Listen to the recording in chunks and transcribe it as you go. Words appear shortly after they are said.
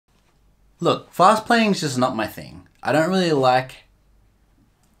Look, fast playing is just not my thing. I don't really like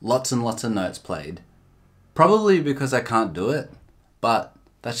lots and lots of notes played. Probably because I can't do it, but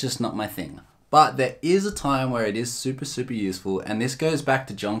that's just not my thing. But there is a time where it is super, super useful, and this goes back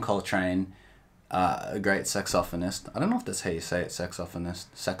to John Coltrane, a great saxophonist. I don't know if that's how you say it,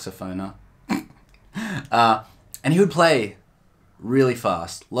 saxophoner. And he would play really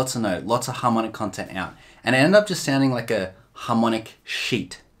fast, lots of notes, lots of harmonic content out. And it ended up just sounding like a harmonic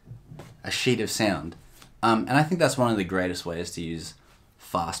sheet, a sheet of sound. And I think that's one of the greatest ways to use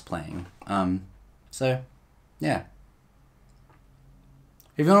fast playing. So, yeah.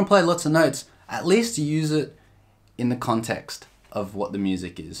 If you want to play lots of notes, at least use it in the context of what the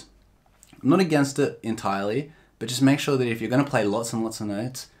music is. I'm not against it entirely, but just make sure that if you're going to play lots and lots of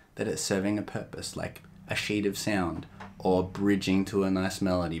notes, that it's serving a purpose, like a sheet of sound or bridging to a nice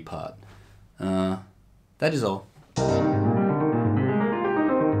melody part. That is all.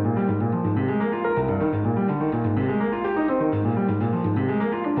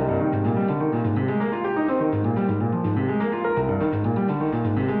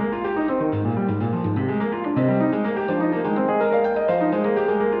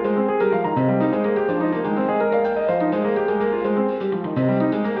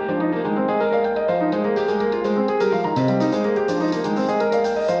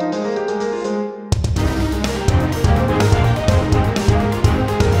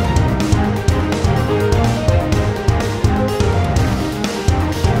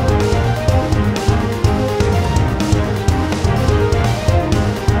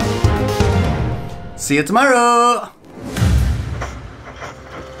 See you tomorrow!